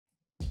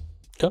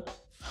Cool.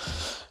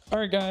 All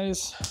right,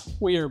 guys,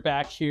 we are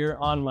back here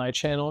on my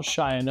channel,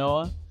 Shy and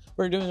Noah.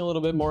 We're doing a little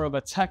bit more of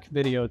a tech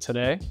video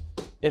today.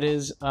 It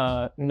is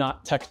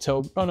not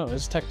Techtober. Oh no,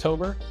 it's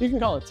Techtober. You can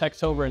call it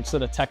Techtober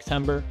instead of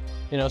Techtember.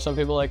 You know, some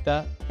people like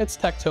that. It's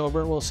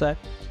Techtober, we'll say.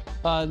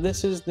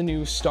 This is the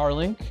new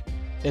Starlink.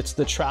 It's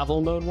the travel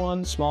mode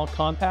one, small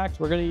compact.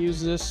 We're gonna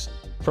use this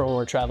for when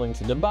we're traveling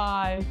to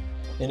Dubai,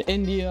 in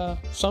India.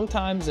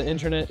 Sometimes the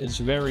internet is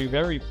very,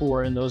 very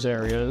poor in those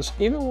areas,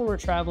 even when we're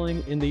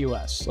traveling in the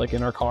US, like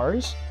in our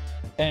cars.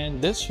 And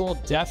this will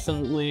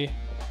definitely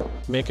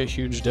make a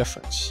huge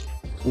difference.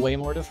 Way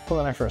more difficult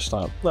than I first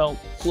thought. Well,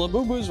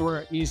 Labubus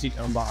were easy to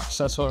unbox.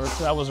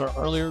 That was our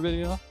earlier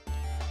video.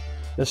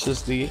 This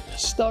is the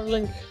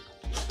Starlink.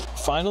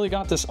 Finally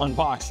got this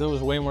unboxed. It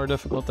was way more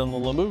difficult than the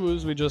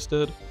Labubus we just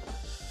did.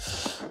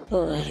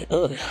 Alrighty,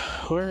 okay.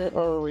 Where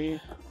are we?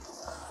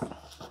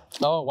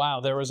 Oh wow,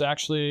 there was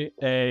actually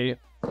a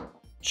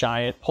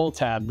giant pull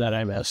tab that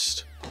I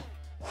missed.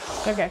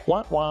 Okay.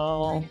 Wow.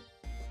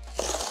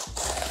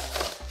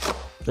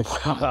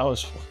 Wow, that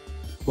was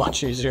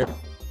much easier.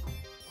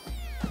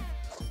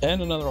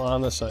 And another one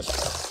on this side.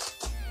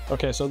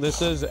 Okay, so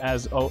this is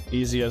as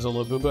easy as a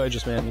Labubu. I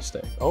just made a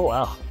mistake. Oh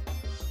wow,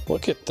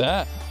 look at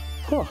that.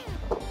 Huh.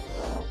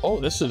 Oh,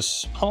 this is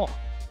small.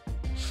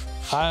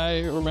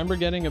 I remember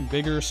getting a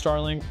bigger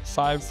Starlink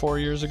 4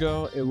 years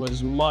ago. It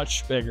was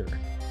much bigger.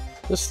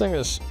 This thing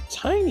is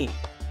tiny.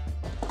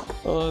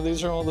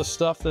 These are all the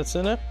stuff that's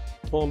in it.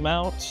 Little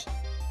mount.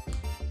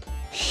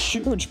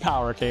 Huge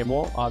power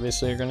cable.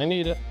 Obviously, you're gonna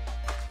need it.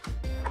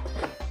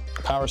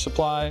 Power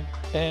supply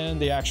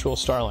and the actual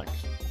Starlink.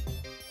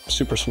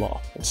 Super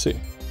small. Let's see.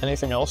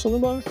 Anything else in the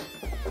box?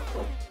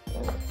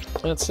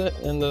 That's it.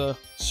 And the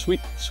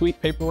sweet,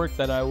 sweet paperwork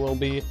that I will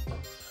be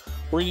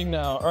reading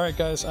now. All right,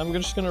 guys, I'm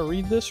just gonna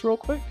read this real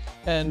quick,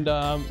 and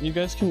you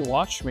guys can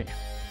watch me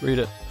read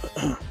it.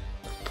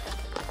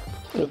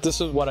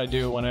 This is what I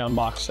do when I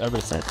unbox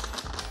everything.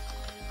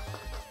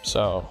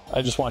 So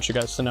I just want you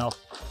guys to know.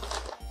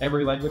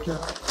 Every language?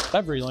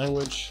 Every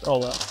language.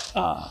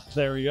 Oh,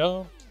 there we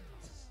go.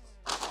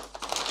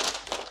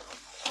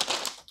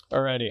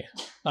 Alrighty.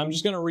 I'm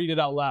just gonna read it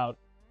out loud.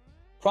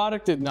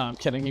 Product did, no, I'm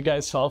kidding. You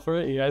guys fell for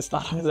it. You guys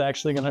thought I was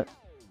actually gonna.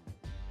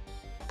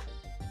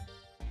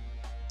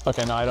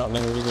 Okay, no, I don't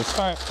need to read this.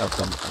 All right.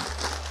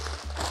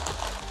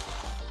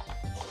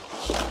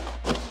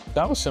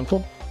 That was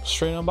simple.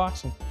 Straight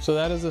unboxing. So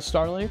that is the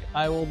Starlink.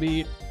 I will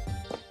be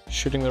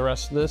shooting the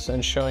rest of this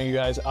and showing you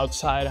guys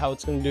outside how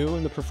it's going to do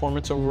and the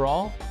performance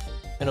overall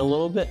in a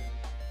little bit.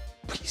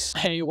 Peace.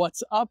 Hey,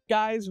 what's up,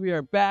 guys? We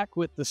are back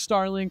with the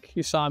Starlink.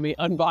 You saw me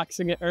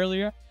unboxing it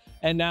earlier.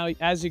 And now,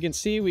 as you can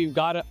see, we've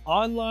got it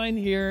online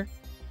here.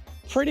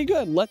 Pretty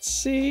good. Let's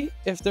see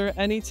if there are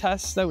any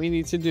tests that we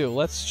need to do.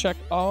 Let's check.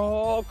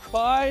 Oh,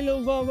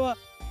 Kylo Baba.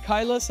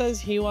 Kylo says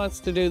he wants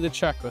to do the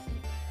check with me.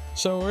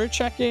 So we're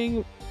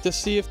checking to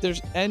see if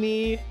there's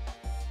any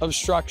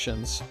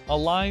obstructions.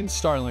 Align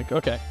Starlink.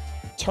 Okay.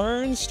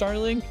 Turn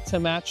Starlink to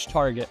match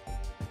target.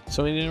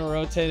 So we need to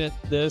rotate it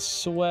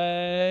this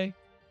way.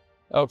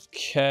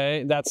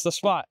 Okay. That's the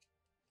spot.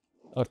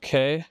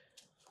 Okay.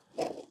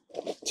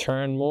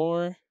 Turn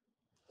more.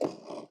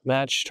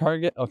 Match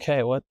target.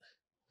 Okay. What?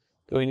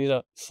 Do we need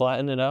to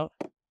flatten it out?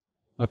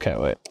 Okay,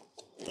 wait.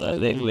 I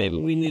think maybe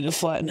we need to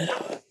flatten it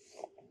out.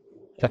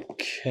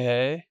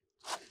 Okay.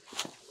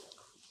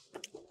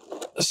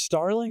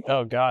 Starlink?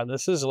 Oh god,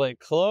 this is like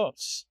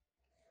close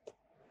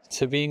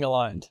to being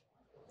aligned.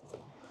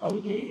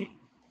 Okay.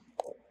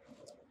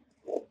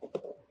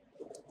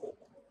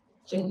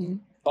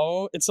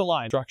 Oh, it's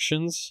aligned.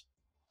 Instructions.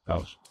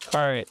 Oh.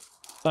 All right.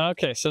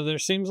 Okay, so there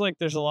seems like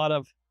there's a lot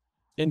of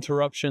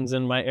interruptions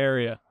in my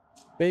area.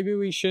 Maybe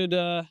we should,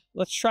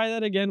 let's try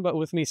that again, but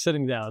with me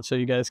sitting down so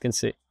you guys can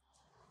see.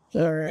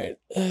 All right,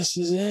 this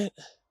is it.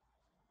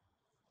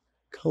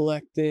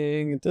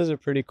 Collecting, it does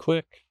it pretty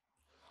quick.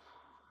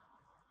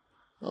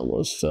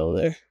 Almost fell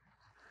there.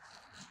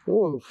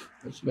 Ooh.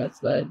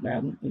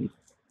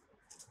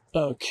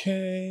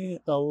 Okay,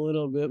 a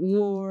little bit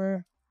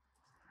more.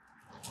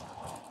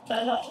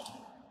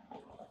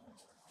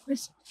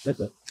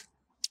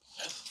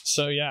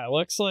 So yeah, it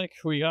looks like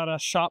we gotta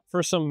shop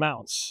for some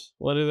mounts.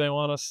 What do they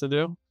want us to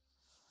do?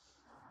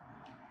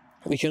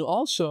 We can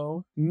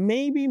also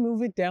maybe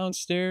move it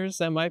downstairs.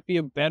 That might be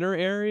a better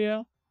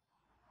area.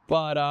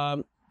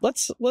 But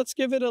let's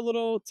give it a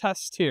little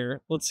test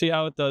here. Let's see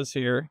how it does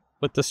here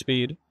with the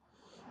speed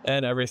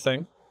and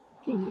everything.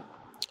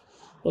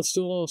 Let's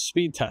do a little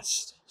speed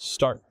test.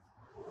 Start.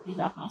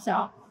 Let's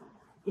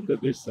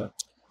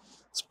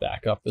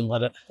back up and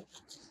let it.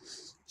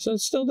 So it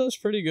still does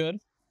pretty good.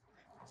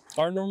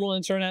 Our normal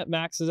internet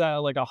maxes out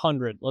at like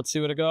 100. Let's see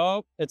what it go.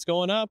 Oh, it's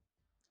going up.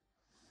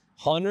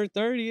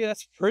 130.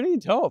 That's pretty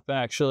dope,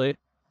 actually.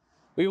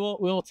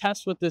 We'll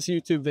test with this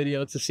YouTube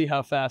video to see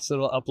how fast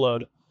it'll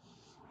upload.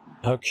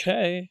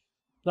 Okay,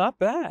 not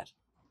bad.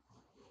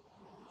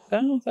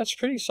 Oh, that's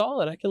pretty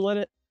solid. I can let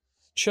it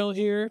chill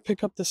here,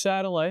 pick up the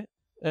satellite,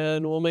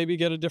 and we'll maybe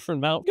get a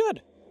different mount.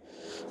 Good.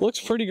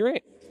 Looks pretty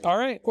great. All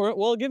right,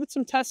 we'll give it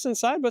some tests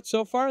inside, but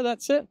so far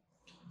that's it.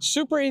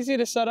 Super easy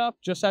to set up.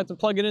 Just have to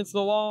plug it into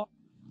the wall,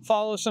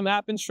 follow some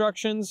app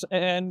instructions,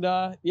 and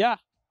yeah,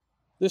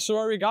 this is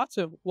where we got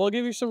to. We'll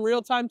give you some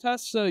real-time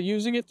tests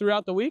using it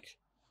throughout the week,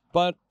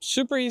 but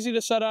super easy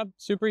to set up,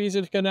 super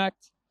easy to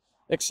connect.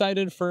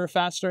 Excited for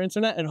faster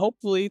internet and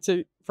hopefully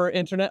for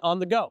internet on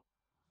the go.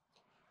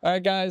 All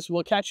right, guys,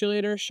 we'll catch you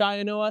later. Shai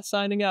and Noah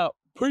signing out.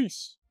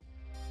 Peace.